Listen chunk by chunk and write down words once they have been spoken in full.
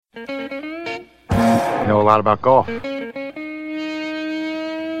You know a lot about golf. Well,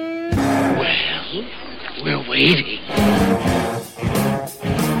 we're waiting.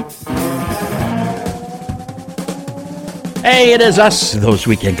 Hey, it is us, those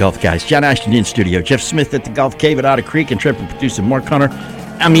weekend golf guys. John Ashton in studio. Jeff Smith at the Golf Cave at Otter Creek, and Intrepid producer Mark Hunter.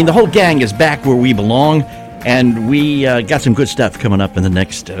 I mean, the whole gang is back where we belong, and we got some good stuff coming up in the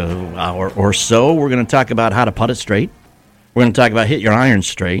next hour or so. We're going to talk about how to putt it straight. We're going to talk about hit your irons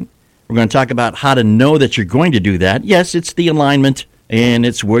straight. We're going to talk about how to know that you're going to do that. Yes, it's the alignment, and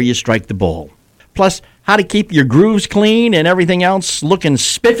it's where you strike the ball. Plus, how to keep your grooves clean and everything else looking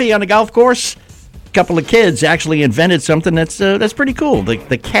spiffy on a golf course. A couple of kids actually invented something that's pretty cool.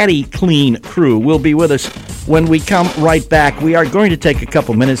 The Caddy Clean crew will be with us when we come right back. We are going to take a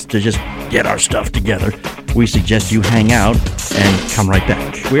couple minutes to just get our stuff together. We suggest you hang out and come right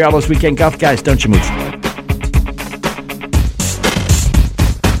back. We are those weekend golf guys. Don't you move.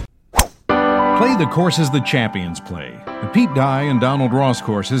 Play the courses the champions play. The Pete Dye and Donald Ross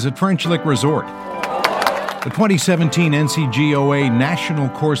courses at French Lick Resort. The 2017 NCGOA National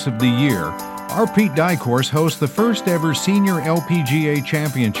Course of the Year. Our Pete Dye course hosts the first ever Senior LPGA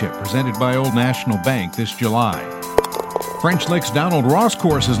Championship presented by Old National Bank this July. French Lick's Donald Ross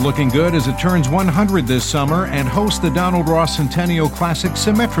course is looking good as it turns 100 this summer and hosts the Donald Ross Centennial Classic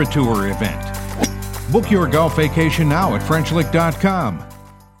Symetra Tour event. Book your golf vacation now at FrenchLick.com.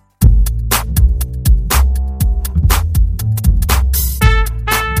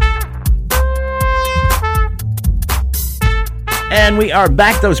 And we are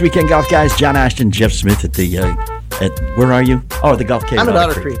back, those weekend golf guys. John Ashton, Jeff Smith at the, where are you? Oh, at the Golf Cave. I'm at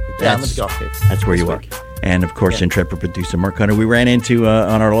Otter Creek. Yeah, I'm at the Golf Cave. That's where you are. And, of course, Intrepid producer Mark Hunter. We ran into,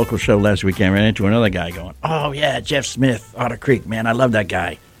 on our local show last weekend, ran into another guy going, oh, yeah, Jeff Smith, Otter Creek. Man, I love that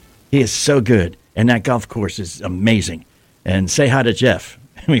guy. He is so good. And that golf course is amazing. And say hi to Jeff.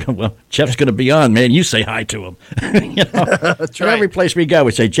 And we go, well, Jeff's going to be on, man. You say hi to him. You know? That's right. Every place we go,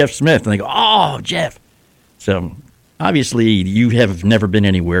 we say Jeff Smith. And they go, oh, Jeff. So obviously, you have never been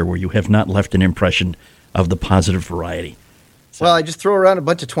anywhere where you have not left an impression of the positive variety. So, well, I just throw around a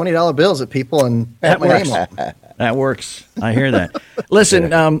bunch of $20 bills at people and that my works. name on them. That works. I hear that.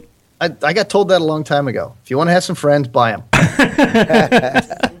 Listen, I got told that a long time ago. If you want to have some friends, buy them.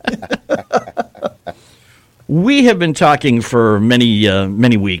 We have been talking for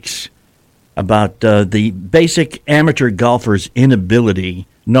many weeks about the basic amateur golfer's inability,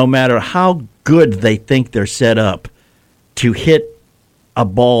 no matter how good they think they're set up, to hit a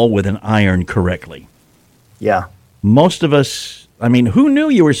ball with an iron correctly. Yeah. Most of us, I mean, who knew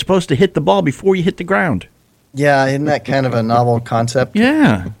you were supposed to hit the ball before you hit the ground? Yeah, isn't that kind of a novel concept?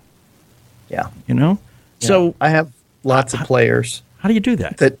 Yeah. Yeah. You know? Yeah. So I have lots of players. How do you do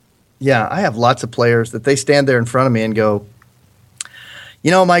that? I have lots of players that they stand there in front of me and go,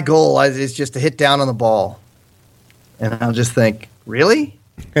 you know, my goal is just to hit down on the ball. And I'll just think, really?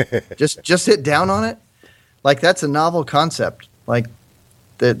 just hit down on it? Like, that's a novel concept. Like,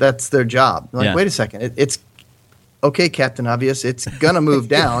 that's their job. Like, Yeah. Wait a second. It's okay, Captain Obvious. It's going to move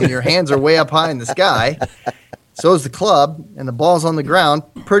down. Your hands are way up high in the sky. So is the club, and the ball's on the ground.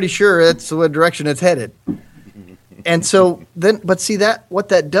 Pretty sure it's the direction it's headed. And so then, but see, what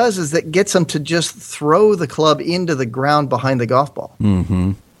that does is that gets them to just throw the club into the ground behind the golf ball.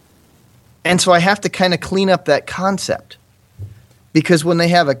 Mm-hmm. And so I have to kind of clean up that concept. Because when they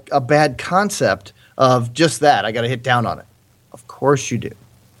have a bad concept of just that, I got to hit down on it. Of course you do.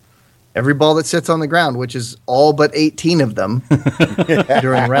 Every ball that sits on the ground, which is all but 18 of them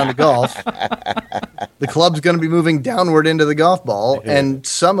during a round of golf, the club's going to be moving downward into the golf ball. And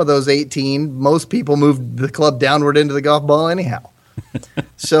some of those 18, most people move the club downward into the golf ball anyhow.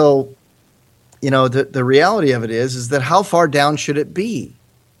 So, you know, the reality of it is that how far down should it be?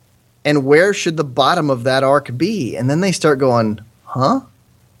 And where should the bottom of that arc be? And then they start going, huh?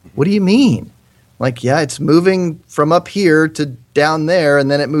 What do you mean? Like, yeah, it's moving from up here to down there, and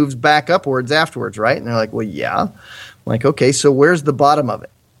then it moves back upwards afterwards, right? And they're like, well, yeah. I'm like, okay, so where's the bottom of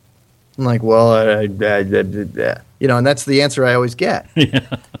it? I'm like, well, you know, and that's the answer I always get.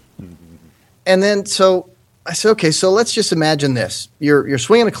 Yeah. And then so I said, okay, so let's just imagine this. You're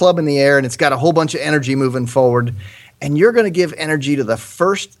swinging a club in the air, and it's got a whole bunch of energy moving forward, and you're going to give energy to the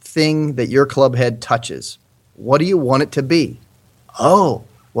first thing that your club head touches. What do you want it to be? Oh,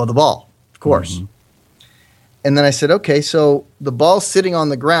 well, the ball, of course. Mm-hmm. And then I said, okay, so the ball's sitting on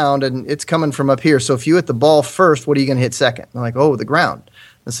the ground, and it's coming from up here. So if you hit the ball first, what are you going to hit second? And I'm like, oh, the ground.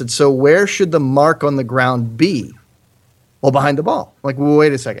 I said, so where should the mark on the ground be? Well, behind the ball. I'm like, well,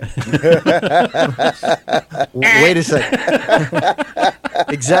 wait a second. Wait a second.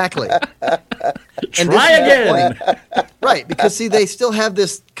 Exactly. Try again. Right, because see, they still have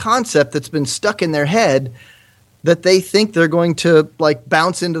this concept that's been stuck in their head that they think they're going to like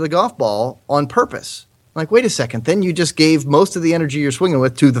bounce into the golf ball on purpose. Like, wait a second, then you just gave most of the energy you're swinging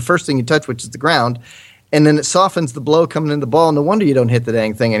with to the first thing you touch, which is the ground, and then it softens the blow coming into the ball. No wonder you don't hit the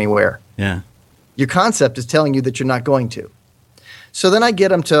dang thing anywhere. Yeah. Your concept is telling you that you're not going to. So then I get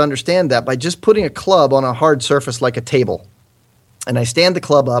them to understand that by just putting a club on a hard surface like a table. And I stand the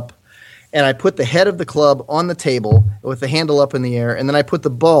club up, and I put the head of the club on the table with the handle up in the air, and then I put the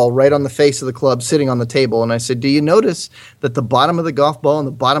ball right on the face of the club sitting on the table. And I said, do you notice that the bottom of the golf ball and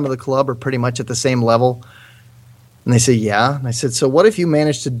the bottom of the club are pretty much at the same level? And they say, yeah. And I said, so what if you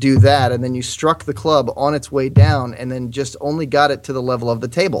managed to do that, and then you struck the club on its way down and then just only got it to the level of the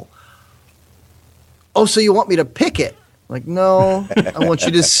table? Oh, so you want me to pick it? Like, no, I want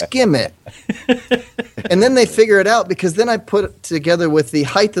you to skim it. And then they figure it out because then I put it together with the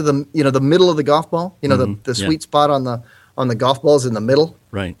height of the, the middle of the golf ball, the sweet spot on the golf balls in the middle.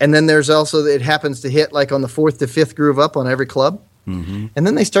 Right. And then there's also, it happens to hit like on the 4th to 5th groove up on every club. Mm-hmm. And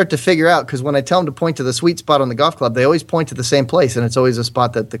then they start to figure out, because when I tell them to point to the sweet spot on the golf club, they always point to the same place. And it's always a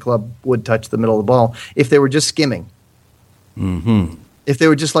spot that the club would touch the middle of the ball if they were just skimming. Mm-hmm. If they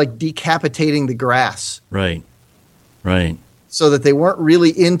were just like decapitating the grass. Right. Right. So that they weren't really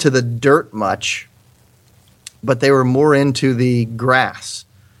into the dirt much, but they were more into the grass.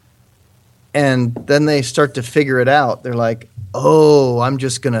 And then they start to figure it out. They're like, oh, I'm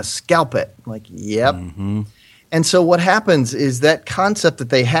just going to scalp it. I'm like, yep. Mm-hmm. And so what happens is that concept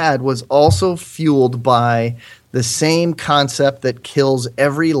that they had was also fueled by the same concept that kills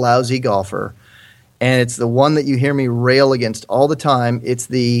every lousy golfer. And it's the one that you hear me rail against all the time. It's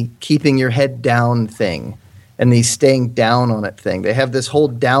the keeping your head down thing. And the staying down on it thing. They have this whole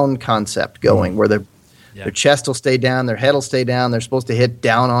down concept going where their chest will stay down, their head will stay down. They're supposed to hit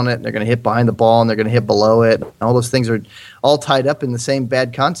down on it, and they're going to hit behind the ball, and they're going to hit below it. And all those things are all tied up in the same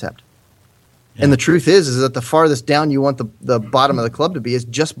bad concept. Yeah. And the truth is that the farthest down you want the bottom of the club to be is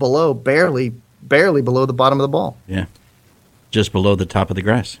just below, barely below the bottom of the ball. Yeah, just below the top of the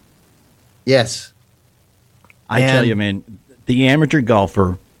grass. Yes. I tell you, man, the amateur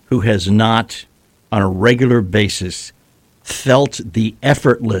golfer who has not on a regular basis felt the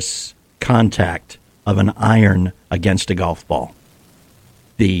effortless contact of an iron against a golf ball.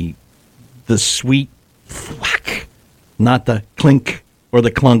 The sweet thwack, not the clink or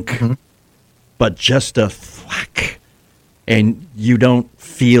the clunk, but just a thwack. And you don't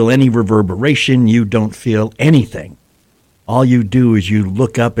feel any reverberation. You don't feel anything. All you do is you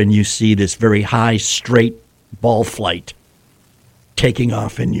look up and you see this very high, straight ball flight taking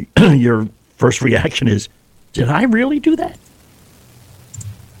off, and your first reaction is, did I really do that?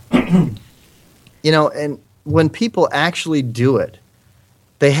 And when people actually do it,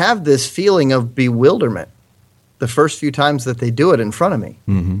 they have this feeling of bewilderment the first few times that they do it in front of me.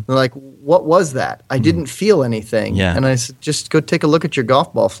 Mm-hmm. They're like, what was that? I didn't feel anything. Yeah. And I said, just go take a look at your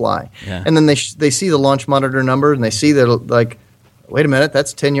golf ball fly. Yeah. And then they see the launch monitor number, and they see that, like, wait a minute,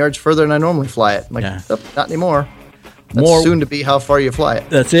 that's 10 yards further than I normally fly it. I'm like, not anymore. That's soon to be how far you fly it.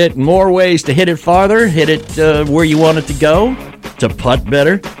 That's it. More ways to hit it farther, hit it where you want it to go, to putt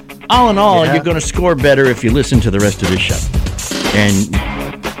better. All in all, you're going to score better if you listen to the rest of this show. And,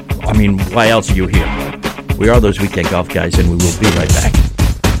 I mean, why else are you here? We are those Weekend Golf Guys, and we will be right back.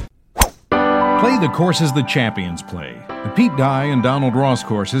 Play the courses the champions play. The Pete Dye and Donald Ross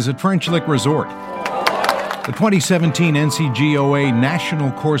courses at French Lick Resort. The 2017 NCGOA National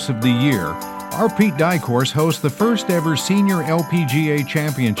Course of the Year. Our Pete Dye course hosts the first ever Senior LPGA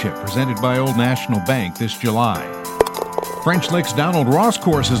Championship presented by Old National Bank this July. French Lick's Donald Ross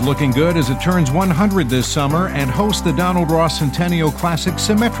course is looking good as it turns 100 this summer and hosts the Donald Ross Centennial Classic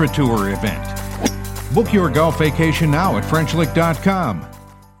Symetra Tour event. Book your golf vacation now at FrenchLick.com.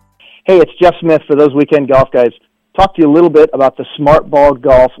 Hey, it's Jeff Smith for those Weekend Golf Guys. Talk to you a little bit about the Smart Ball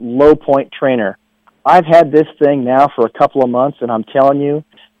Golf Low Point Trainer. I've had this thing now for a couple of months, and I'm telling you,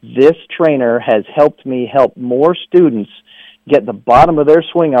 this trainer has helped me help more students get the bottom of their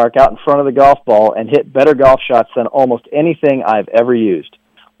swing arc out in front of the golf ball and hit better golf shots than almost anything I've ever used.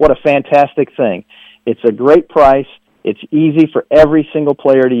 What a fantastic thing. It's a great price. It's easy for every single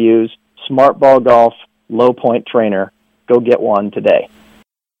player to use. Smart Ball Golf Low Point Trainer. Go get one today.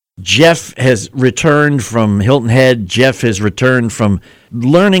 Jeff has returned from Hilton Head. Jeff has returned from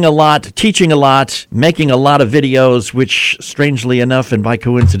learning a lot, teaching a lot, making a lot of videos, which, strangely enough and by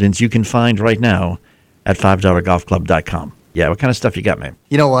coincidence, you can find right now at $5golfclub.com. Yeah, what kind of stuff you got, man?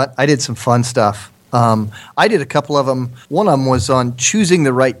 You know what? I did some fun stuff. I did a couple of them. One of them was on choosing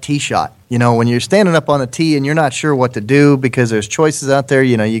the right tee shot. You know, when you're standing up on a tee and you're not sure what to do because there's choices out there,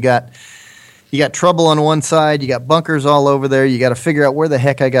 you know, you got You got trouble on one side. You got bunkers all over there. You got to figure out where the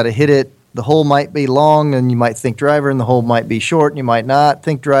heck I got to hit it. The hole might be long, and you might think driver, and the hole might be short, and you might not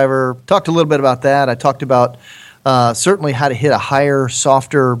think driver. Talked a little bit about that. I talked about certainly how to hit a higher,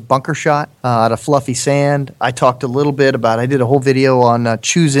 softer bunker shot out of fluffy sand. I talked a little bit about, I did a whole video on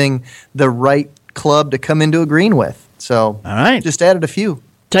choosing the right club to come into a green with. So all right, just added a few.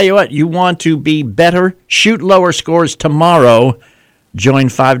 Tell you what, you want to be better, shoot lower scores tomorrow, join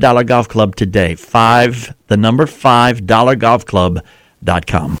 $5 Golf Club today.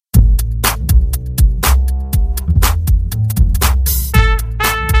 $5golfclub.com.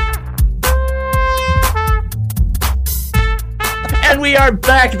 And we are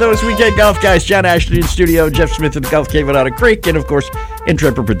back, those weekend golf guys. John Ashley in studio, Jeff Smith at the Golf Cave at Otter Creek, and of course,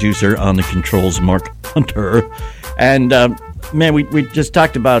 intrepid producer on the controls, Mark Hunter. And man, we just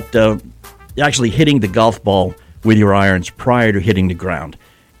talked about actually hitting the golf ball with your irons prior to hitting the ground.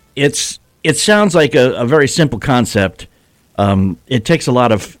 It sounds like a very simple concept. It takes a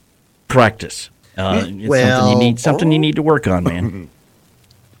lot of practice. It's something you need to work on, man.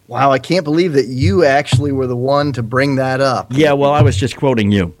 Wow, I can't believe that you actually were the one to bring that up. Yeah, well, I was just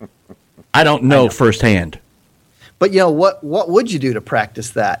quoting you. I don't know firsthand. But, what would you do to practice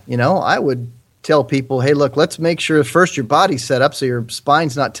that? I would tell people, hey, look, let's make sure first your body's set up so your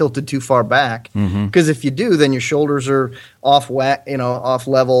spine's not tilted too far back. Because if you do, then your shoulders are off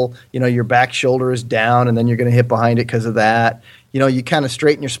level. Your back shoulder is down, and then you're going to hit behind it because of that. You kind of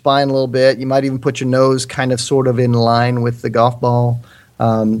straighten your spine a little bit. You might even put your nose kind of sort of in line with the golf ball.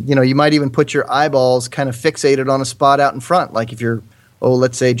 You might even put your eyeballs kind of fixated on a spot out in front. Like if you're,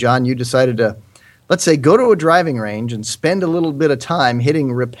 let's say, John, you decided to, go to a driving range and spend a little bit of time hitting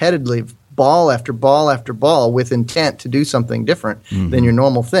repetitively ball after ball after ball with intent to do something different than your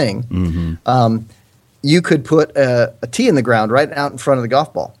normal thing. You could put a tee in the ground right out in front of the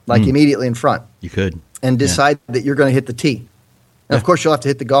golf ball, like immediately in front. You could. And decide that you're going to hit the tee. And of course, you'll have to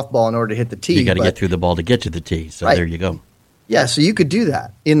hit the golf ball in order to hit the tee. You got to get through the ball to get to the tee. So There you go. Yeah, so you could do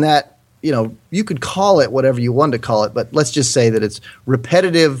that in that, you could call it whatever you want to call it, but let's just say that it's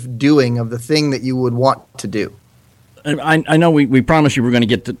repetitive doing of the thing that you would want to do. I know we promised you we're going to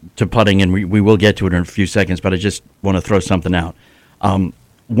get to putting, and we will get to it in a few seconds, but I just want to throw something out.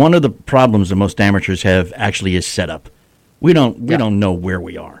 One of the problems that most amateurs have actually is setup. We don't know where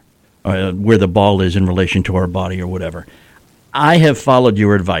we are, where the ball is in relation to our body or whatever. I have followed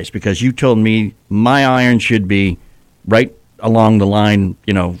your advice because you told me my iron should be right along the line,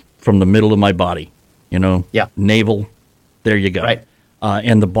 from the middle of my body, navel, there you go. Right.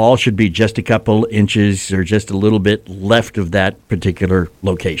 And the ball should be just a couple inches or just a little bit left of that particular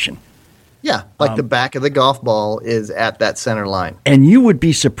location. Yeah, like the back of the golf ball is at that center line. And you would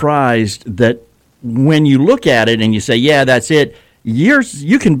be surprised that when you look at it and you say, yeah, that's it,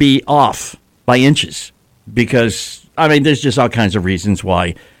 you can be off by inches because, there's just all kinds of reasons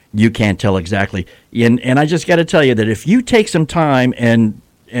why you can't tell exactly. And I just got to tell you that if you take some time and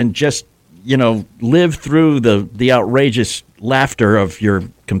just, live through the outrageous laughter of your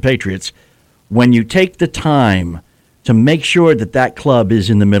compatriots, when you take the time to make sure that club is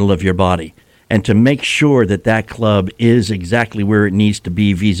in the middle of your body and to make sure that club is exactly where it needs to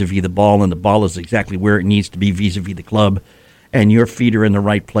be vis-a-vis the ball and the ball is exactly where it needs to be vis-a-vis the club and your feet are in the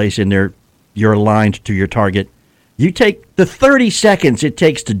right place and you're aligned to your target, you take the 30 seconds it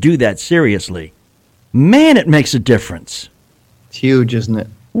takes to do that seriously. Man, it makes a difference. It's huge, isn't it?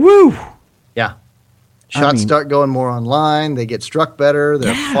 Woo! Yeah. Shots start going more online. They get struck better.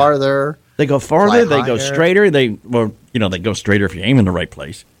 They're farther. They go farther. They go straighter. They go straighter if you aim in the right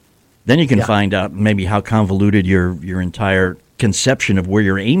place. Then you can find out maybe how convoluted your entire conception of where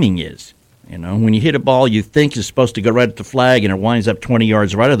your aiming is. When you hit a ball you think is supposed to go right at the flag and it winds up 20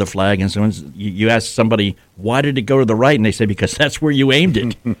 yards right of the flag, and so you ask somebody, why did it go to the right? And they say, because that's where you aimed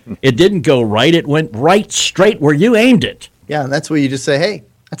it. It didn't go right. It went right straight where you aimed it. Yeah, and that's where you just say, hey,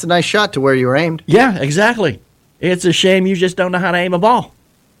 that's a nice shot to where you were aimed. Yeah, exactly. It's a shame you just don't know how to aim a ball.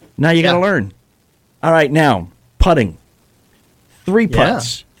 Now you got to learn. All right, now, putting. 3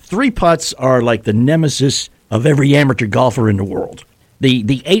 putts. Yeah. 3 putts are like the nemesis of every amateur golfer in the world. The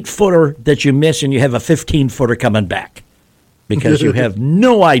 8-footer that you miss and you have a 15-footer coming back because you have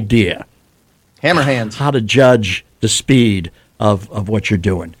no idea hammer hands how to judge the speed of what you're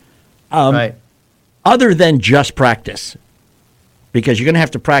doing. Right. Other than just practice, because you're going to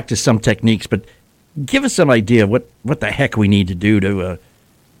have to practice some techniques, but give us some idea what the heck we need to do to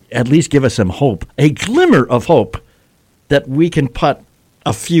at least give us some hope, a glimmer of hope that we can putt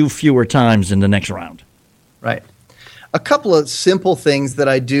a few fewer times in the next round. Right. A couple of simple things that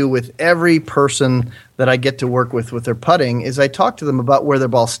I do with every person that I get to work with their putting is I talk to them about where their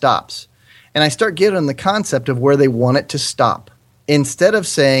ball stops. And I start giving them the concept of where they want it to stop. Instead of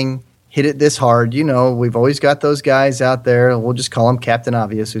saying, hit it this hard, we've always got those guys out there, we'll just call him Captain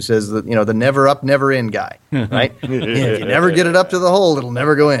Obvious, who says, that, the never up, never in guy, right? If you never get it up to the hole, it'll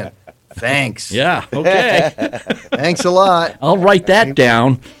never go in. Thanks. Yeah, okay. Thanks a lot. I'll write that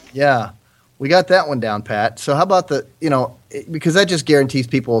down. Yeah, we got that one down, Pat. So how about because that just guarantees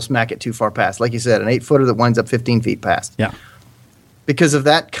people will smack it too far past. Like you said, an 8-footer that winds up 15 feet past. Yeah. Because of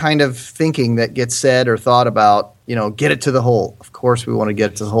that kind of thinking that gets said or thought about, get it to the hole. Of course we want to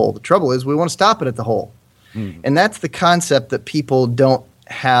get it to the hole. The trouble is we want to stop it at the hole. And that's the concept that people don't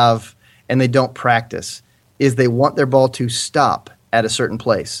have and they don't practice, is they want their ball to stop at a certain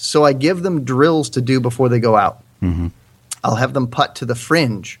place. So I give them drills to do before they go out. Mm-hmm. I'll have them putt to the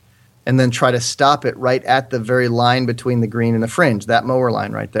fringe and then try to stop it right at the very line between the green and the fringe, that mower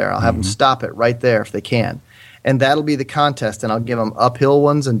line right there. I'll have them stop it right there if they can. And that'll be the contest, and I'll give them uphill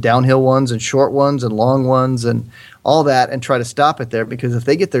ones and downhill ones and short ones and long ones and all that and try to stop it there, because if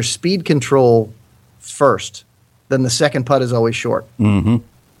they get their speed control first, then the second putt is always short. Mm-hmm.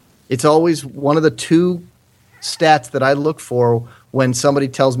 It's always one of the two stats that I look for when somebody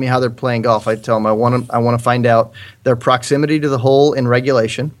tells me how they're playing golf. I tell them I want to find out their proximity to the hole in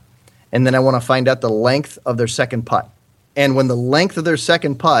regulation, and then I want to find out the length of their second putt. And when the length of their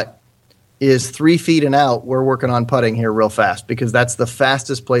second putt is 3 feet and out, we're working on putting here real fast, because that's the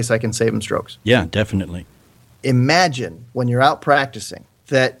fastest place I can save them strokes. Yeah, definitely. Imagine when you're out practicing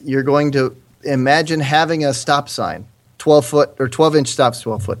that you're going to imagine having a stop sign, 12-foot or 12-inch stop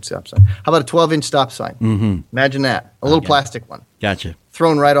sign. How about a 12-inch stop sign? Mm-hmm. Imagine that, a little plastic one. Gotcha.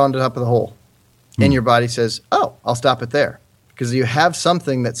 Thrown right on the top of the hole. And your body says, oh, I'll stop it there. Because you have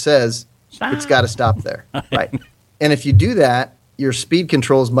something that says it's got to stop there. Right. And if you do that, your speed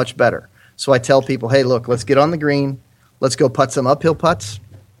control is much better. So I tell people, hey, look, let's get on the green. Let's go putt some uphill putts.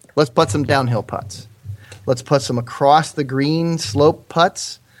 Let's putt some downhill putts. Let's putt some across the green slope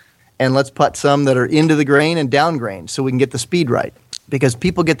putts. And let's putt some that are into the grain and down grain so we can get the speed right. Because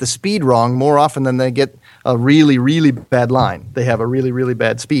people get the speed wrong more often than they get a really, really bad line. They have a really, really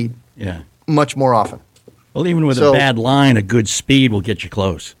bad speed. Yeah. Much more often. Well, even with a bad line, a good speed will get you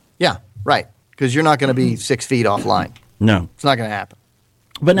close. Yeah, right. Because you're not going to be 6 feet off line. No. It's not going to happen.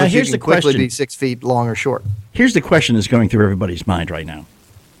 But now here's the question. Quickly be 6 feet long or short. Here's the question that's going through everybody's mind right now.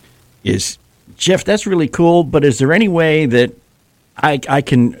 Is, Jeff, that's really cool, but is there any way that I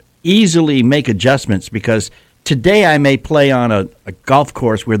can easily make adjustments? Because today I may play on a golf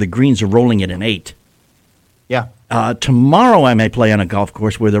course where the greens are rolling at an 8. Yeah. Tomorrow I may play on a golf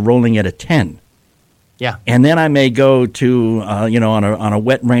course where they're rolling at a 10. Yeah. And then I may go to, on a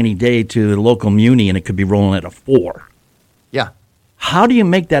wet, rainy day to the local muni, and it could be rolling at a 4. Yeah. How do you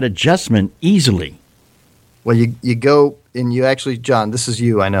make that adjustment easily? Well, you go and you actually, John, this is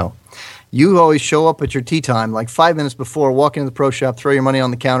you, I know. You always show up at your tee time like 5 minutes before, walk into the pro shop, throw your money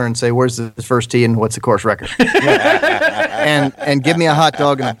on the counter and say, where's the first tee and what's the course record? and give me a hot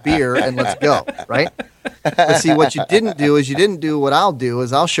dog and a beer and let's go, right? But see, what you didn't do is what I'll do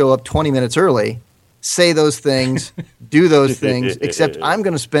is I'll show up 20 minutes early, say those things, do those things, except I'm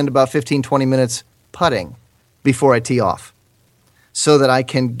going to spend about 15, 20 minutes putting before I tee off so that I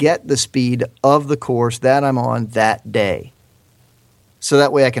can get the speed of the course that I'm on that day. So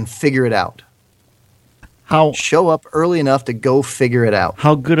that way I can figure it out. Show up early enough to go figure it out.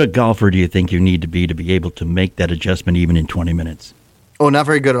 How good a golfer do you think you need to be able to make that adjustment even in 20 minutes? Oh, not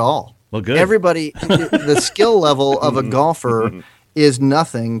very good at all. Well, good. Everybody, the skill level of a golfer is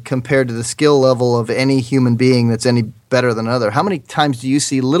nothing compared to the skill level of any human being that's any better than another. How many times do you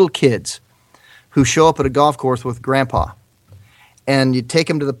see little kids who show up at a golf course with grandpa and you take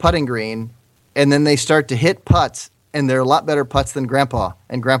them to the putting green and then they start to hit putts and they're a lot better putts than grandpa,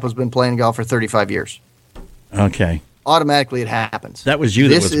 and grandpa's been playing golf for 35 years. Okay. Automatically it happens. That was you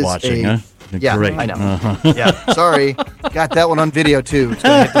that was watching, huh? Yeah, great. I know. Uh-huh. Yeah, sorry. Got that one on video, too. It's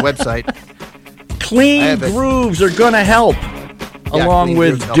going to hit the website. Clean grooves are going to help, along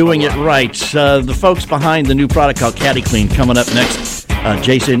with doing it right. The folks behind the new product called Caddy Clean coming up next.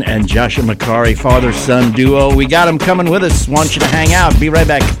 Jason and Joshua Macari, father-son duo. We got them coming with us. Want you to hang out. Be right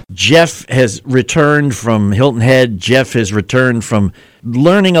back. Jeff has returned from Hilton Head. Jeff has returned from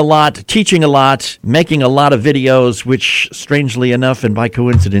learning a lot, teaching a lot, making a lot of videos, which, strangely enough and by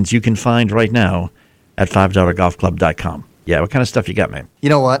coincidence, you can find right now at $5golfclub.com. Yeah, what kind of stuff you got, man? You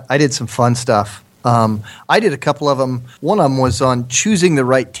know what? I did some fun stuff. I did a couple of them. One of them was on choosing the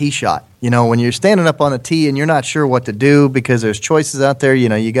right tee shot. You know, when you're standing up on a tee and you're not sure what to do because there's choices out there, you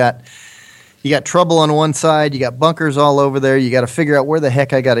know, you got trouble on one side, you got bunkers all over there, you got to figure out where the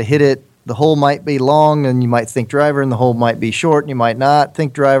heck I got to hit it. The hole might be long, and you might think driver, and the hole might be short, and you might not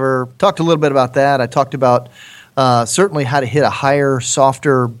think driver. Talked a little bit about that. I talked about certainly how to hit a higher,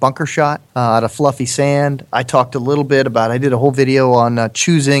 softer bunker shot out of fluffy sand. I talked a little bit about, I did a whole video on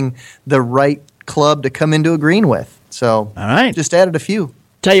choosing the right club to come into a green with. So all right, just added a few.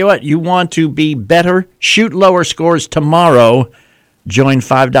 Tell you what, you want to be better, shoot lower scores tomorrow, join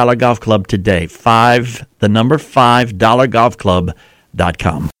 $5 Golf Club today. 5, the number 5,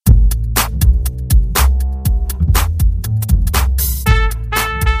 $5golfclub.com.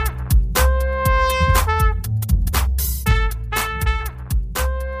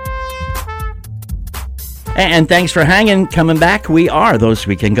 And thanks for hanging. Coming back, we are those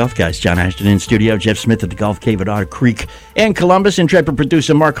Weekend Golf Guys. John Ashton in studio, Jeff Smith at the Golf Cave at Otter Creek in Columbus, intrepid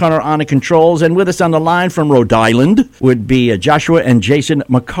producer Mark Hunter on the controls. And with us on the line from Rhode Island would be Joshua and Jason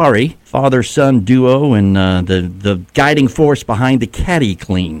McCurry, father-son duo and the guiding force behind the Caddy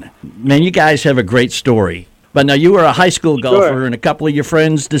Clean. Man, you guys have a great story. But now you were a high school golfer, and a couple of your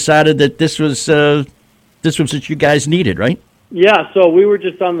friends decided that this was what you guys needed, right? Yeah, so we were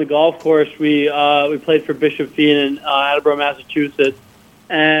just on the golf course. We played for Bishop Fee in Attleboro, Massachusetts.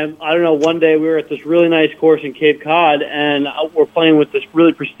 And I don't know, one day we were at this really nice course in Cape Cod, and we're playing with this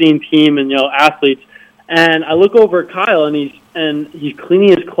really pristine team and, athletes. And I look over at Kyle, and he's cleaning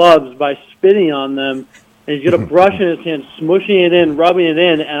his clubs by spitting on them. And he's got a brush in his hand, smushing it in, rubbing it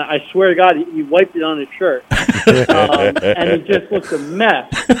in, and I swear to God, he wiped it on his shirt. And it just looked a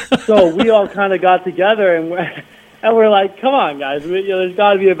mess. So we all kind of got together, and we're like, come on, guys, there's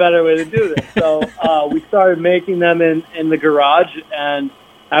got to be a better way to do this. So we started making them in the garage, and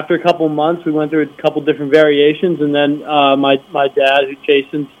after a couple months, we went through a couple different variations, and then my dad,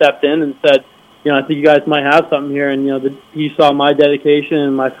 Jason, stepped in and said, I think you guys might have something here. And, he saw my dedication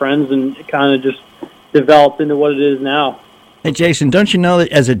and my friends, and it kind of just developed into what it is now. Hey, Jason, don't you know that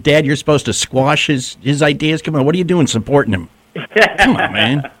as a dad, you're supposed to squash his ideas? Come on, what are you doing supporting him? Come on,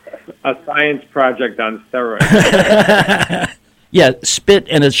 man. A science project on steroids. Yeah, spit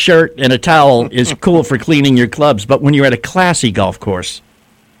in a shirt and a towel is cool for cleaning your clubs, but when you're at a classy golf course,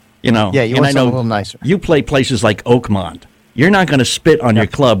 Yeah, you want something a little nicer. You play places like Oakmont. You're not going to spit on your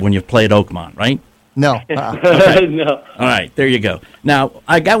club when you play at Oakmont, right? No. Okay. No. All right, there you go. Now,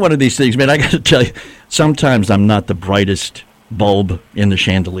 I got one of these things, man. I got to tell you, sometimes I'm not the brightest bulb in the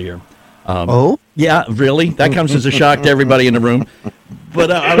chandelier. Oh? Yeah, really? That comes as a shock to everybody in the room.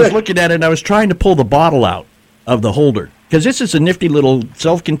 But I was looking at it, and I was trying to pull the bottle out of the holder. Because this is a nifty little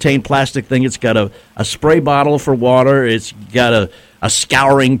self-contained plastic thing. It's got a spray bottle for water. It's got a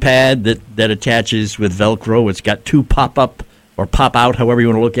scouring pad that attaches with Velcro. It's got 2 pop-up or pop-out, however you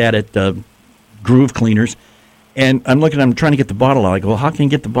want to look at it, groove cleaners. And I'm trying to get the bottle out. I go, well, how can you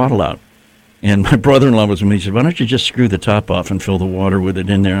get the bottle out? And my brother-in-law was with me. He said, why don't you just screw the top off and fill the water with it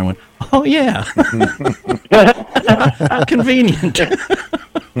in there? I went, oh, yeah. How convenient.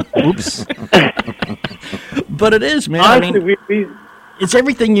 Oops. But it is, man. Honestly, it's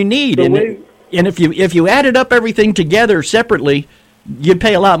everything you need. And if you added up everything together separately, you'd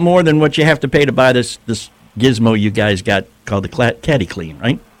pay a lot more than what you have to pay to buy this gizmo you guys got called the Caddy Clean,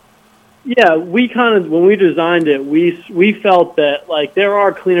 right? Yeah, we kind of, when we designed it, we felt that, there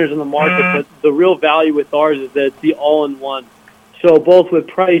are cleaners in the market, but the real value with ours is that it's the all-in-one. So both with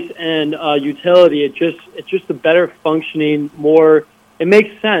price and utility, it's just a better functioning, more, it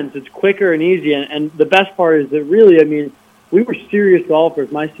makes sense. It's quicker and easy. And the best part is that really, we were serious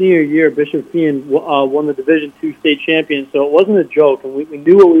golfers. My senior year, Bishop Fee won the Division II state champion, so it wasn't a joke, and we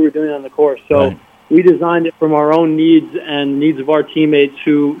knew what we were doing on the course. So right. We designed it from our own needs and needs of our teammates,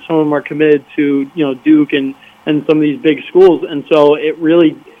 who some of them are committed to, Duke and some of these big schools. And so it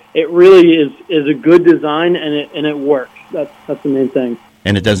really is a good design, and it works. That's the main thing.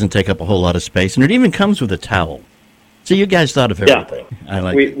 And it doesn't take up a whole lot of space, and it even comes with a towel. So you guys thought of everything. Yeah. I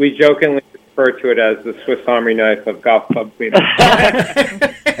like it. We jokingly refer to it as the Swiss Army knife of golf club cleanup.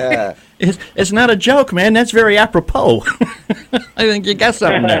 It's not a joke, man. That's very apropos. I think you got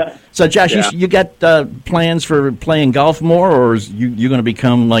something there. So, Josh, yeah. you got plans for playing golf more, or is you going to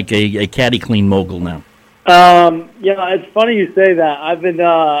become like a caddy clean mogul now? Yeah, it's funny you say that. I've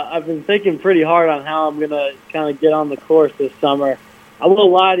been thinking pretty hard on how I'm going to kind of get on the course this summer. I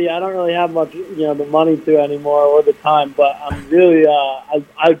won't lie to you, I don't really have much, the money to anymore or the time, but I'm really,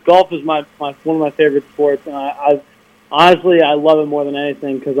 golf is one of my favorite sports, and honestly, I love it more than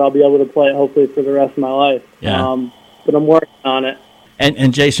anything because I'll be able to play it hopefully for the rest of my life. Yeah. But I'm working on it.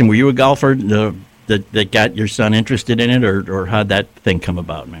 And Jason, were you a golfer that got your son interested in it, or how'd that thing come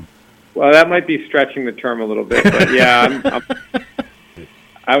about, man? Well, that might be stretching the term a little bit, but yeah,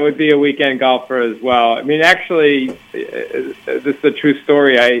 I would be a weekend golfer as well. I mean, actually, this is a true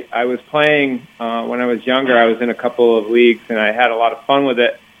story. I was playing when I was younger. I was in a couple of leagues, and I had a lot of fun with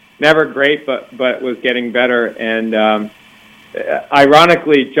it. Never great, but was getting better. And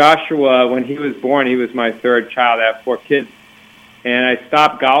ironically, Joshua, when he was born, he was my third child. I have 4 kids. And I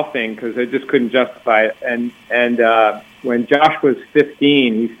stopped golfing because I just couldn't justify it. And when Josh was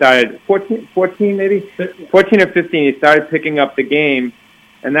 15, he started, 14 maybe? 14 or 15, he started picking up the game.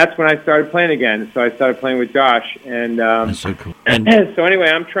 And that's when I started playing again. So I started playing with Josh. And that's so cool. And so anyway,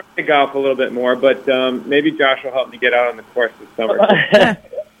 I'm trying to golf a little bit more, but maybe Josh will help me get out on the course this summer.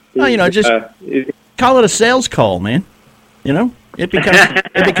 Well, just call it a sales call, man. It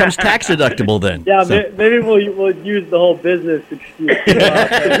becomes tax deductible then. Yeah, so. Maybe we'll use the whole business excuse.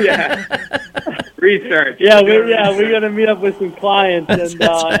 Yeah. Research. Yeah, we're gonna meet up with some clients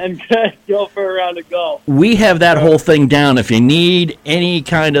and go for a round of golf. We have that whole thing down. If you need any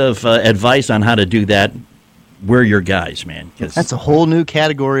kind of advice on how to do that, we're your guys, man. That's a whole new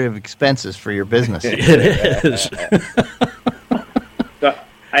category of expenses for your business. It is. So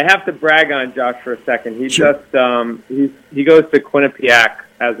I have to brag on Josh for a second. He Sure. he goes to Quinnipiac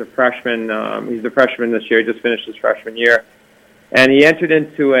as a freshman. He's a freshman this year. He just finished his freshman year, and he entered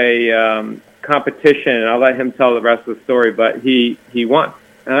into a competition. And I'll let him tell the rest of the story. But he won.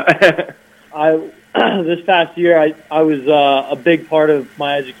 This past year, I was a big part of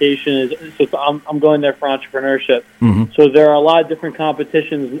my education. I'm going there for entrepreneurship. Mm-hmm. So there are a lot of different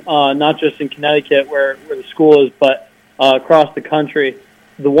competitions, not just in Connecticut where the school is, but across the country.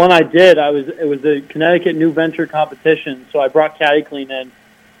 The one I did, it was the Connecticut New Venture competition. So I brought Caddy Clean in,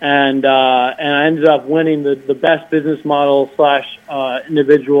 and I ended up winning the best business model /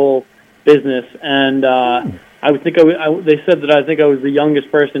 individual business. And they said that I was the youngest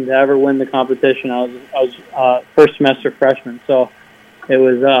person to ever win the competition. I was first semester freshman, so it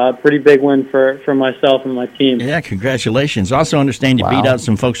was a pretty big win for myself and my team. Yeah, congratulations. Also understand you beat out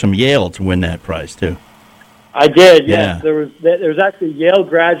some folks from Yale to win that prize too. I did, yes. Yeah. There was actually a Yale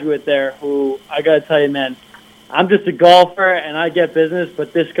graduate there who, I got to tell you, man, I'm just a golfer and I get business,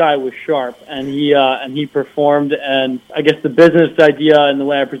 but this guy was sharp and he performed. And I guess the business idea and the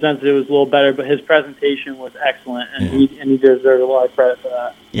way I presented it was a little better, but his presentation was excellent, and he deserved a lot of credit for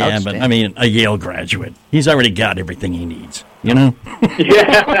that. Yeah, but I mean, a Yale graduate, he's already got everything he needs, Yeah.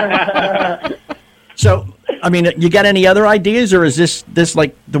 So, I mean, you got any other ideas, or is this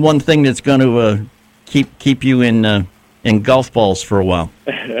like the one thing that's going to keep you in golf balls for a while?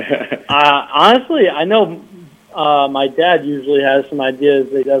 Honestly, I know my dad usually has some ideas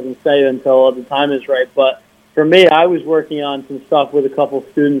that he doesn't say until the time is right. But for me, I was working on some stuff with a couple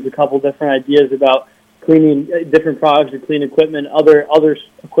students, a couple different ideas about cleaning different products to clean equipment, other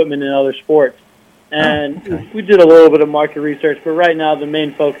equipment in other sports. And we did a little bit of market research, but right now the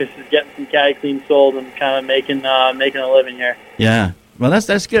main focus is getting some Caddy Clean sold and kind of making a living here. Yeah. Well,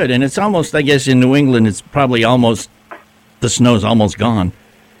 that's good, and it's almost, I guess, in New England, it's probably almost, the snow's almost gone,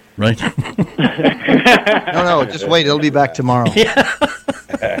 right? No, just wait, it'll be back tomorrow. Yeah.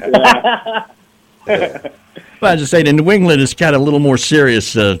 Well, I just say, in New England, it's got a little more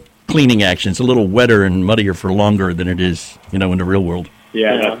serious cleaning action. It's a little wetter and muddier for longer than it is, in the real world.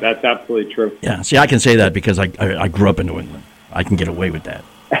 Yeah, that's absolutely true. Yeah, see, I can say that because I grew up in New England. I can get away with that.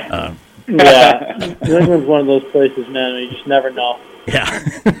 Yeah, New England's one of those places, man, you just never know. Yeah.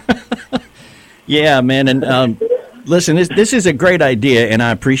 Yeah, man. And listen, this is a great idea, and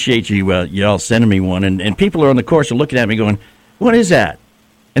I appreciate you all sending me one. And people are on the course are looking at me going, what is that?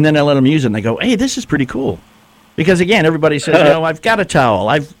 And then I let them use it, and they go, hey, this is pretty cool. Because, again, everybody says, I've got a towel.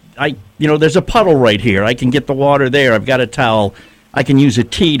 There's a puddle right here. I can get the water there. I've got a towel. I can use a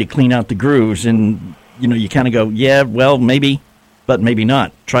tee to clean out the grooves. And, you kind of go, yeah, well, maybe, but maybe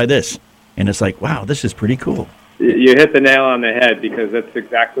not. Try this. And it's like, wow, this is pretty cool. You hit the nail on the head, because that's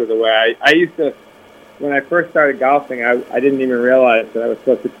exactly the way I used to. When I first started golfing, I didn't even realize that I was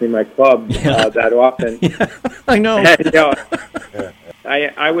supposed to clean my clubs that often. Yeah, I know.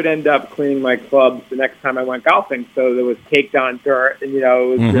 I would end up cleaning my clubs the next time I went golfing, so there was caked on dirt, and it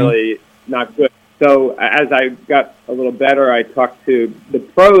was really not good. So as I got a little better, I talked to the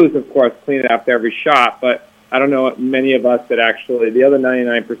pros, of course, clean it after every shot, but I don't know many of us that actually, the other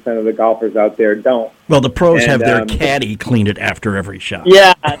 99% of the golfers out there don't. Well, the pros have their caddy clean it after every shot.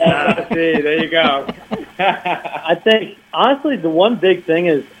 Yeah. See, there you go. I think, honestly, the one big thing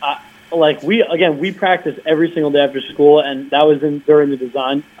is, we practice every single day after school, and that was during the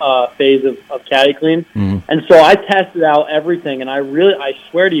design phase of Caddy Clean. Mm-hmm. And so I tested out everything, and I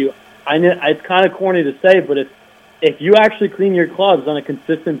swear to you, it's kind of corny to say, but if you actually clean your clubs on a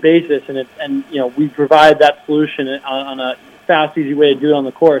consistent basis, and we provide that solution on a fast, easy way to do it on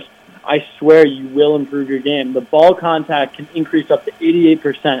the course, I swear you will improve your game. The ball contact can increase up to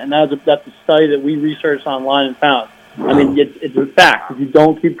 88%, and that's a study that we researched online and found. I mean, it's a fact. If you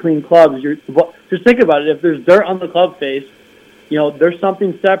don't keep clean clubs, just think about it. If there's dirt on the club face, there's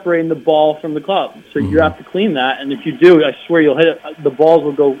something separating the ball from the club. So you have to clean that, and if you do, I swear you'll hit it. The balls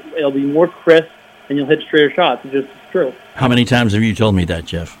will go. It'll be more crisp, and you'll hit straighter shots. It's just true. How many times have you told me that,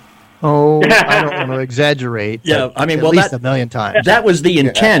 Jeff? Oh, I don't want to exaggerate. Yeah, I mean, at least a million times. That was the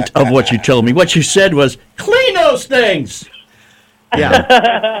intent of what you told me. What you said was, clean those things.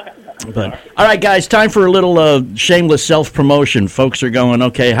 Yeah. But all right, guys, time for a little shameless self-promotion. Folks are going,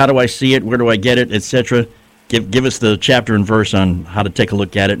 okay, how do I see it? Where do I get it, etc.? Give us the chapter and verse on how to take a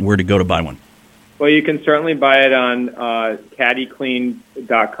look at it and where to go to buy one. Well, you can certainly buy it on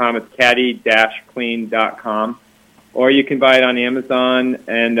caddyclean.com. It's caddy-clean.com. Or you can buy it on Amazon,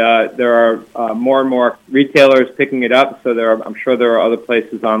 and there are more and more retailers picking it up. So I'm sure there are other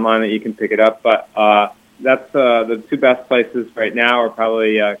places online that you can pick it up. But that's the two best places right now are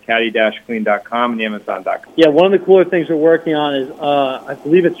probably caddy-clean.com and amazon.com. Yeah, one of the cooler things we're working on is, I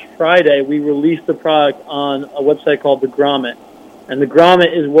believe it's Friday, we released the product on a website called The Grommet. And the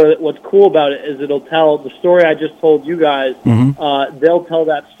Grommet is what's cool about it is it'll tell the story I just told you guys. Mm-hmm. They'll tell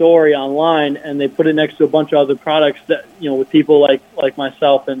that story online, and they put it next to a bunch of other products that with people like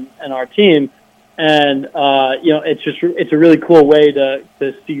myself and our team. And it's a really cool way to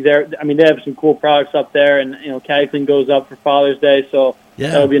see their. I mean, they have some cool products up there, and Caddy Clean goes up for Father's Day, so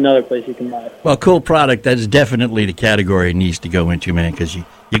that'll be another place you can buy it. Well, cool product. That's definitely the category it needs to go into, man, because you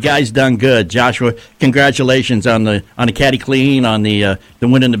guys done good. Joshua, congratulations on the Caddy Clean, on the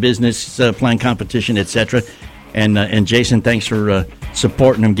winning the business plan competition, etc. And Jason, thanks for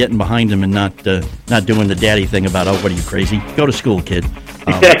supporting him, getting behind him, and not doing the daddy thing about, oh, what are you, crazy? Go to school, kid.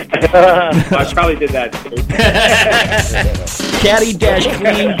 I probably did that too.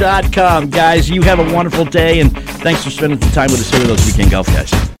 Caddy-clean.com. Guys, you have a wonderful day, and thanks for spending some time with us here with those Weekend Golf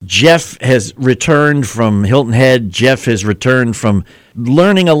Guys. Jeff has returned from Hilton Head. Jeff has returned from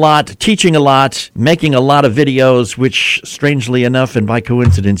learning a lot, teaching a lot, making a lot of videos, which, strangely enough and by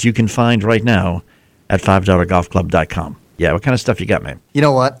coincidence, you can find right now at $5golfclub.com. Yeah, what kind of stuff you got, man? You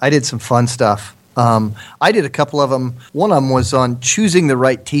know what? I did some fun stuff. I did a couple of them. One of them was on choosing the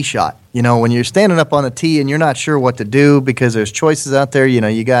right tee shot. When you're standing up on a tee and you're not sure what to do because there's choices out there.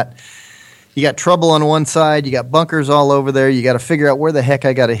 You got trouble on one side. You got bunkers all over there. You got to figure out where the heck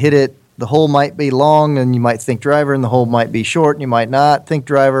I got to hit it. The hole might be long, and you might think driver, and the hole might be short, and you might not think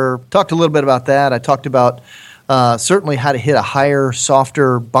driver. Talked a little bit about that. I talked about certainly how to hit a higher,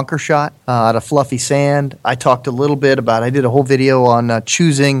 softer bunker shot out of fluffy sand. I talked a little bit about, I did a whole video on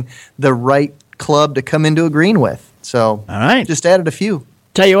choosing the right club to come into a green with. So all right, just added a few.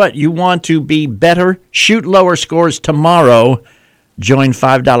 Tell you what, you want to be better, shoot lower scores tomorrow, join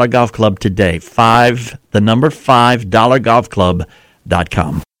 $5 Golf Club today.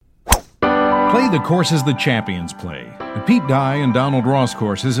 $5golfclub.com. Play the courses the champions play. The Pete Dye and Donald Ross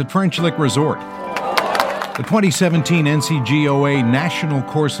courses at French Lick Resort. The 2017 NCGOA National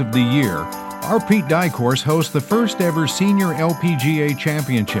Course of the Year. Our Pete Dye course hosts the first ever Senior LPGA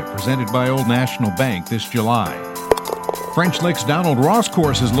Championship presented by Old National Bank this July. French Lick's Donald Ross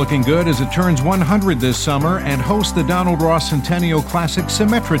course is looking good as it turns 100 this summer and hosts the Donald Ross Centennial Classic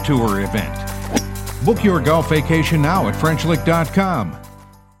Symetra Tour event. Book your golf vacation now at FrenchLick.com.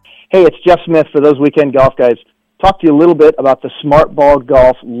 Hey, it's Jeff Smith for those Weekend Golf Guys. Talk to you a little bit about the Smart Ball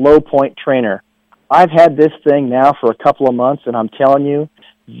Golf Low Point Trainer. I've had this thing now for a couple of months, and I'm telling you,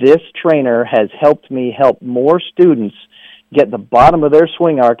 this trainer has helped me help more students get the bottom of their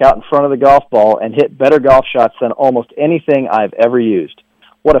swing arc out in front of the golf ball and hit better golf shots than almost anything I've ever used.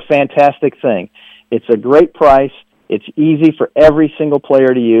 What a fantastic thing. It's a great price. It's easy for every single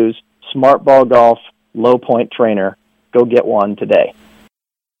player to use. Smart Ball Golf Low Point Trainer. Go get one today.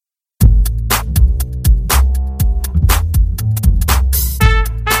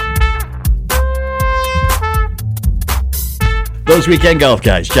 Those Weekend Golf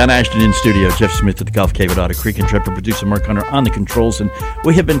Guys. John Ashton in studio. Jeff Smith at the Golf Cave at Otter Creek, and Trevor producer Mark Hunter on the controls. And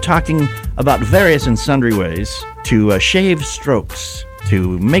we have been talking about various and sundry ways to shave strokes,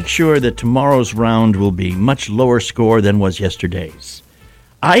 to make sure that tomorrow's round will be much lower score than was yesterday's.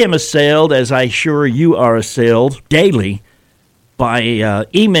 I am assailed, as I'm sure you are assailed, daily by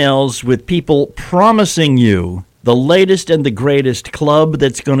emails with people promising you the latest and the greatest club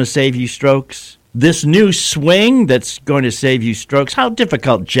that's going to save you strokes. This new swing that's going to save you strokes. How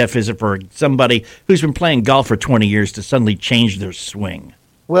difficult, Jeff, is it for somebody who's been playing golf for 20 years to suddenly change their swing?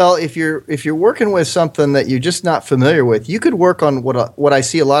 Well, if you're working with something that you're just not familiar with, you could work on what I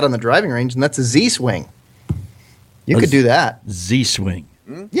see a lot on the driving range, and that's a Z swing. You could do that. Z swing.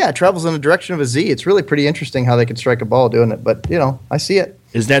 Yeah, it travels in the direction of a Z. It's really pretty interesting how they can strike a ball doing it. But, I see it.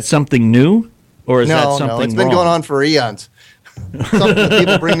 Is that something new? Or is that something No, it's wrong? been going on for eons. Something that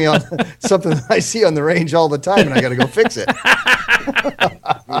people bring me on, something that I see on the range all the time, and I got to go fix it.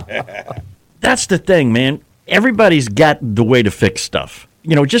 That's the thing, man. Everybody's got the way to fix stuff.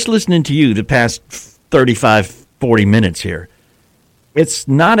 Just listening to you the past 35, 40 minutes here, it's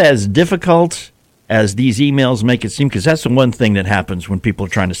not as difficult as these emails make it seem, because that's the one thing that happens when people are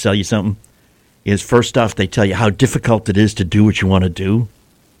trying to sell you something, is first off, they tell you how difficult it is to do what you want to do,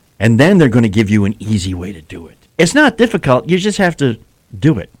 and then they're going to give you an easy way to do it. It's not difficult. You just have to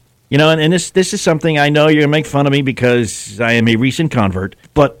do it. And this is something I know you're going to make fun of me because I am a recent convert,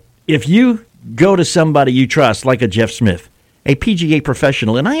 but if you go to somebody you trust, like a Jeff Smith, a PGA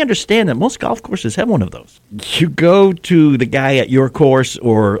professional, and I understand that most golf courses have one of those. You go to the guy at your course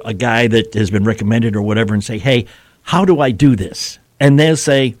or a guy that has been recommended or whatever and say, hey, how do I do this? And they'll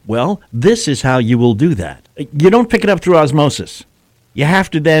say, well, this is how you will do that. You don't pick it up through osmosis. You have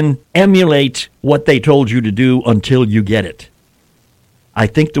to then emulate what they told you to do until you get it. I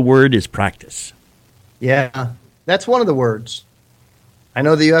think the word is practice. Yeah, that's one of the words. I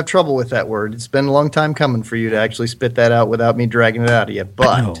know that you have trouble with that word. It's been a long time coming for you to actually spit that out without me dragging it out of you.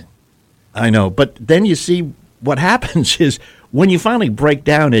 But I know. But then you see what happens is when you finally break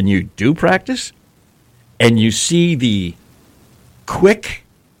down and you do practice and you see the quick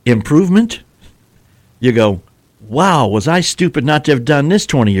improvement, you go, wow, was I stupid not to have done this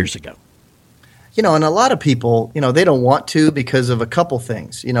 20 years ago? And a lot of people, they don't want to because of a couple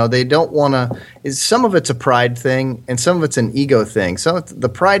things. They don't want to. Some of it's a pride thing, and some of it's an ego thing.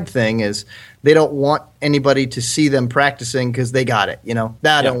 The pride thing is they don't want anybody to see them practicing because they got it.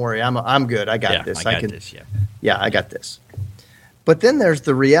 Don't worry, I'm good. I got this. I got this. I got this. But then there's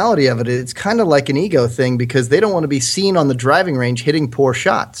the reality of it. It's kind of like an ego thing because they don't want to be seen on the driving range hitting poor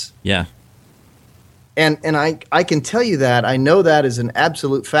shots. Yeah. And I can tell you that. I know that is an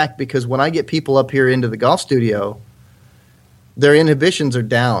absolute fact because when I get people up here into the golf studio, their inhibitions are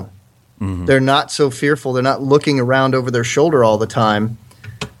down. Mm-hmm. They're not so fearful. They're not looking around over their shoulder all the time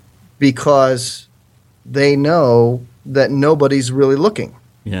because they know that nobody's really looking.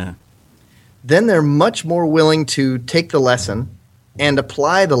 Yeah. Then they're much more willing to take the lesson and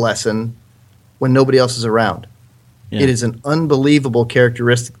apply the lesson when nobody else is around. Yeah. It is an unbelievable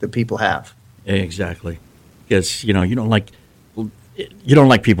characteristic that people have. Exactly, because you don't like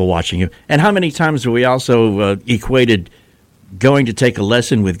people watching you. And how many times have we also equated going to take a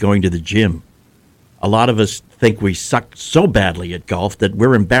lesson with going to the gym? A lot of us think we suck so badly at golf that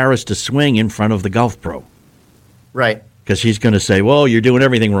we're embarrassed to swing in front of the golf pro. Right. Because he's going to say, well, you're doing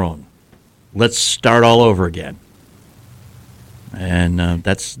everything wrong. Let's start all over again. And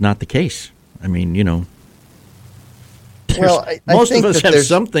that's not the case. I mean, well, most of us have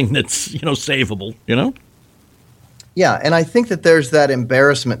something that's, savable, Yeah, and I think that there's that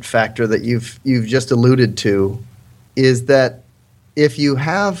embarrassment factor that you've just alluded to, is that if you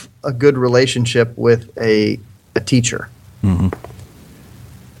have a good relationship with a teacher, mm-hmm.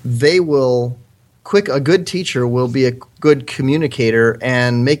 A good teacher will be a good communicator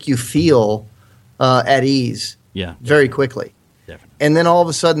and make you feel at ease very quickly. Definitely. And then all of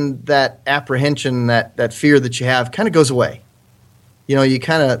a sudden that apprehension, that fear that you have kind of goes away. You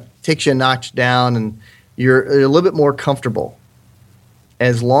kind of takes you a notch down and you're a little bit more comfortable.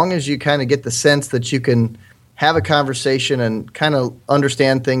 As long as you kind of get the sense that you can have a conversation and kind of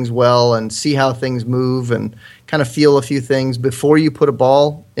understand things well and see how things move and kind of feel a few things before you put a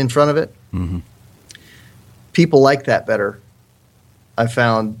ball in front of it. Mm-hmm. People like that better, I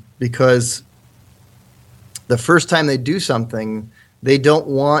found, because the first time they do something, they don't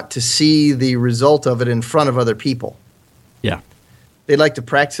want to see the result of it in front of other people. Yeah. They like to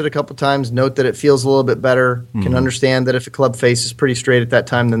practice it a couple times, note that it feels a little bit better, mm-hmm. can understand that if a club face is pretty straight at that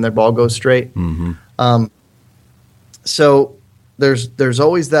time, then their ball goes straight. Mm-hmm. So there's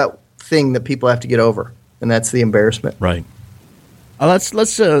always that thing that people have to get over, and that's the embarrassment. Right.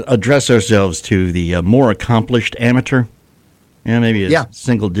 Let's address ourselves to the more accomplished amateur. Maybe a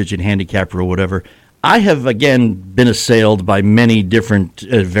single-digit handicapper or whatever. I have, again, been assailed by many different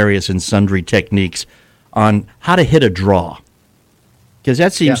various and sundry techniques on how to hit a draw. Because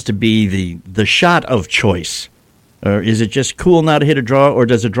that seems to be the shot of choice. Or is it just cool now to hit a draw, or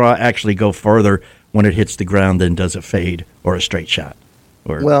does a draw actually go farther when it hits the ground than does a fade or a straight shot?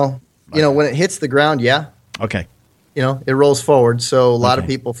 When it hits the ground, Okay. It rolls forward. So a lot of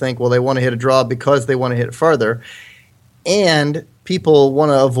people think, well, they want to hit a draw because they want to hit it farther. And people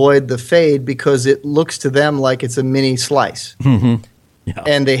want to avoid the fade because it looks to them like it's a mini slice. Mm-hmm.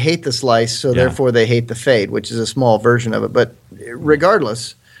 And they hate the slice, so therefore they hate the fade, which is a small version of it. But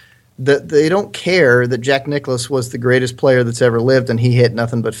regardless, they don't care that Jack Nicklaus was the greatest player that's ever lived and he hit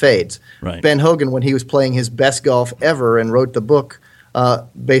nothing but fades. Right. Ben Hogan, when he was playing his best golf ever and wrote the book,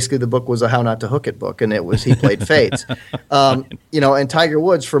 basically the book was a How Not to Hook It book, and he played fades. And Tiger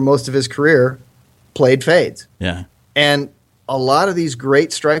Woods, for most of his career, played fades. Yeah. And a lot of these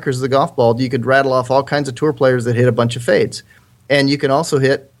great strikers of the golf ball, you could rattle off all kinds of tour players that hit a bunch of fades. And you can also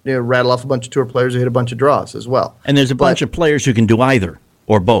rattle off a bunch of tour players who hit a bunch of draws as well. And there's a bunch of players who can do either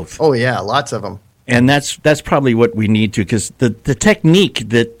or both. Oh, yeah, lots of them. And that's probably what we need to, because the technique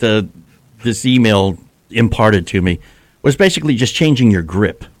that this email imparted to me was basically just changing your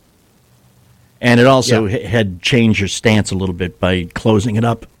grip. And it also had changed your stance a little bit by closing it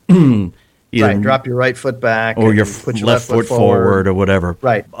up. Right, drop your right foot back. Or your put your left foot forward or whatever.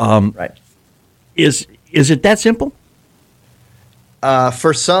 Right, right. Is it that simple?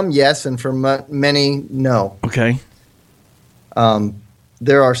 For some, yes, and for many, no. Okay.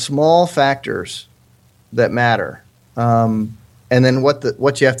 There are small factors that matter. And then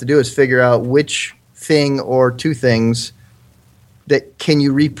what you have to do is figure out which thing or two things that can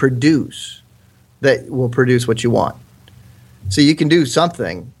you reproduce that will produce what you want. So you can do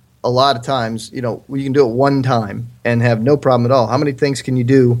something a lot of times, you can do it one time and have no problem at all. How many things can you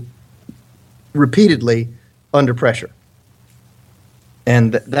do repeatedly under pressure?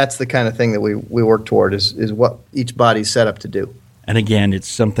 And that's the kind of thing that we work toward is what each body's set up to do. And again, it's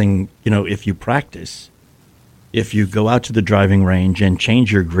something, if you practice, if you go out to the driving range and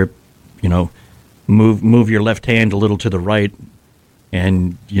change your grip, move your left hand a little to the right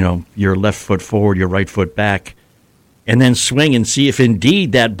and, your left foot forward, your right foot back, and then swing and see if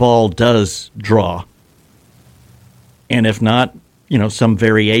indeed that ball does draw. And if not, some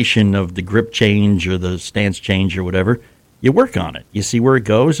variation of the grip change or the stance change or whatever, you work on it. You see where it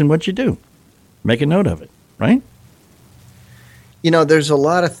goes and what you do. Make a note of it, right? There's a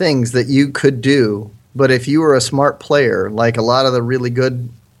lot of things that you could do, but if you were a smart player, like a lot of the really good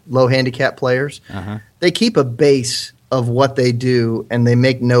low handicap players, they keep a base of what they do and they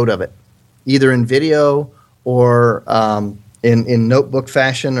make note of it, either in video or in notebook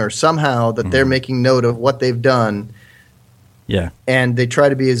fashion or somehow that they're making note of what they've done. Yeah. And they try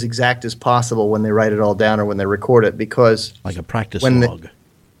to be as exact as possible when they write it all down or when they record it, because like a practice log.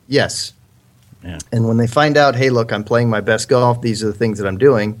 Yes. Yeah. And when they find out, hey, look, I'm playing my best golf, these are the things that I'm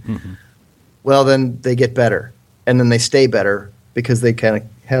doing, well, then they get better. And then they stay better because they kind of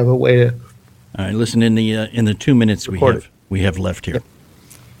have a way to... All right, listen, in the 2 minutes we have left here. Yep.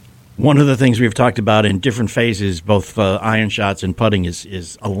 One of the things we've talked about in different phases, both iron shots and putting,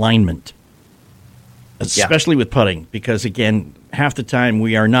 is alignment, especially with putting, because, again, half the time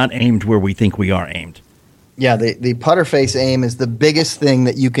we are not aimed where we think we are aimed. Yeah, the putter face aim is the biggest thing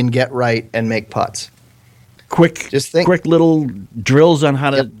that you can get right and make putts. Quick little drills on how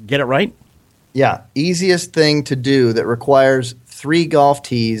to get it right? Yeah, easiest thing to do that requires 3 golf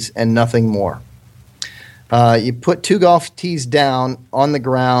tees and nothing more. You put 2 golf tees down on the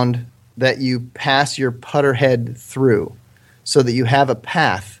ground that you pass your putter head through so that you have a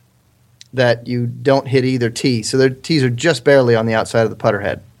path that you don't hit either tee. So their tees are just barely on the outside of the putter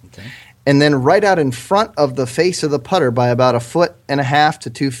head. Okay. And then right out in front of the face of the putter by about 1.5 to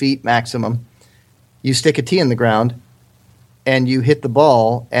 2 feet maximum, you stick a tee in the ground and you hit the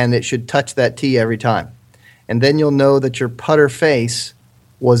ball, and it should touch that tee every time. And then you'll know that your putter face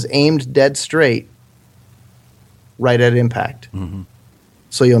was aimed dead straight right at impact. Mm-hmm.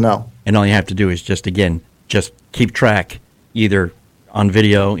 So you'll know. And all you have to do is just keep track, either on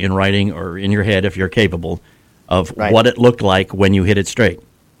video, in writing, or in your head if you're capable, of what it looked like when you hit it straight.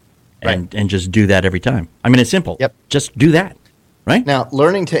 And just do that every time. I mean, it's simple. Yep. Just do that, right? Now,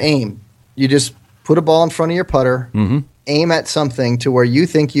 learning to aim, you just put a ball in front of your putter, aim at something to where you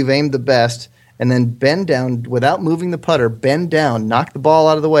think you've aimed the best, and then bend down without moving the putter, bend down, knock the ball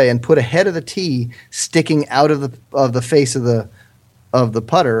out of the way, and put a head of the tee sticking out of the face of the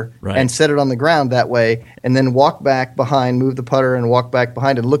putter, and set it on the ground that way, and then walk back behind, move the putter, and walk back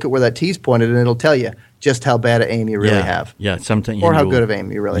behind, and look at where that tee's pointed, and it'll tell you just how bad an aim you really have. Yeah, sometimes. Or how good of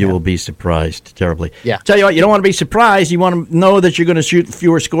aim you really have. You will be surprised terribly. Yeah. Tell you what, you don't want to be surprised. You want to know that you're going to shoot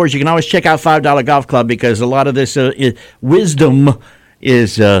fewer scores. You can always check out $5 Golf Club, because a lot of this wisdom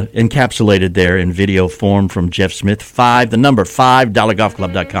is encapsulated there in video form from Jeff Smith. The number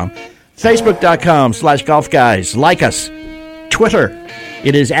 5dollargolfclub.com. Facebook.com/golfguys. Like us. Twitter,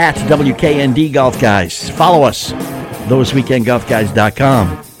 it is at WKND Golf Guys. Follow us,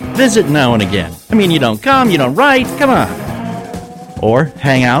 thoseweekendgolfguys.com. Visit now and again. I mean, you don't come, you don't write, come on. Or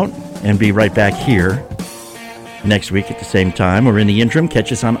hang out and be right back here next week at the same time, or in the interim,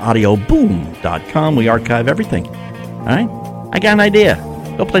 catch us on audioboom.com. We archive everything. All right? I got an idea.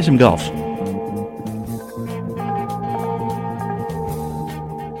 Go play some golf.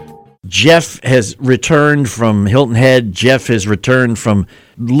 Jeff has returned from Hilton Head. Jeff has returned from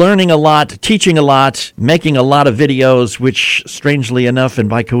learning a lot, teaching a lot, making a lot of videos, which, strangely enough and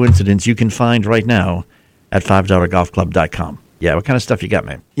by coincidence, you can find right now at $5golfclub.com. Yeah, what kind of stuff you got,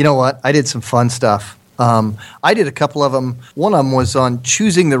 man? You know what? I did some fun stuff. I did a couple of them. One of them was on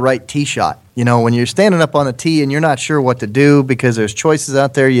choosing the right tee shot. You know, when you're standing up on a tee and you're not sure what to do because there's choices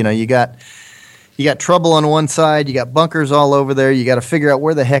out there, you know, you got trouble on one side, you got bunkers all over there, you got to figure out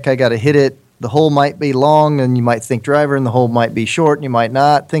where the heck I got to hit it. The hole might be long and you might think driver, and the hole might be short and you might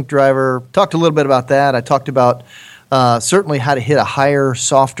not think driver. Talked a little bit about that. I talked about certainly how to hit a higher,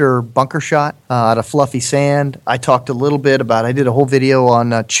 softer bunker shot out of fluffy sand. I talked a little bit about, I did a whole video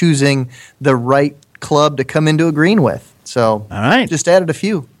on choosing the right club to come into a green with. So all right, just added a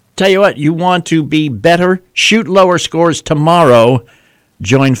few. Tell you what, you want to be better, shoot lower scores tomorrow,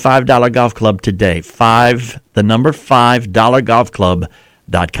 join $5 Golf Club today.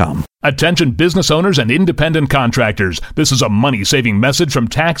 $5golfclub.com. Attention business owners and independent contractors. This is a money-saving message from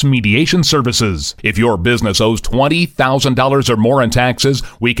Tax Mediation Services. If your business owes $20,000 or more in taxes,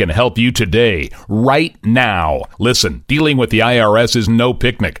 we can help you today, right now. Listen, dealing with the IRS is no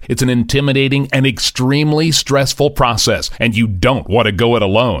picnic. It's an intimidating and extremely stressful process, and you don't want to go it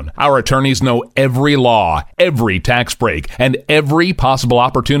alone. Our attorneys know every law, every tax break, and every possible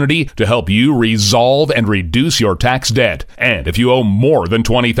opportunity to help you resolve and reduce your tax debt. And if you owe more than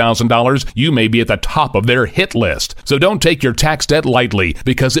 $20,000, you may be at the top of their hit list. So don't take your tax debt lightly,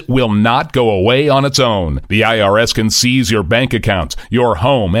 because it will not go away on its own. The IRS can seize your bank accounts, your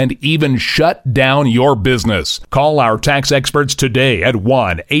home, and even shut down your business. Call our tax experts today at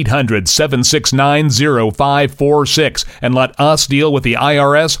 1-800-769-0546 and let us deal with the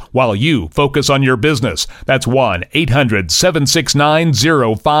IRS while you focus on your business. That's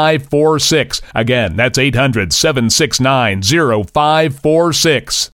 1-800-769-0546. Again, that's 800-769-0546.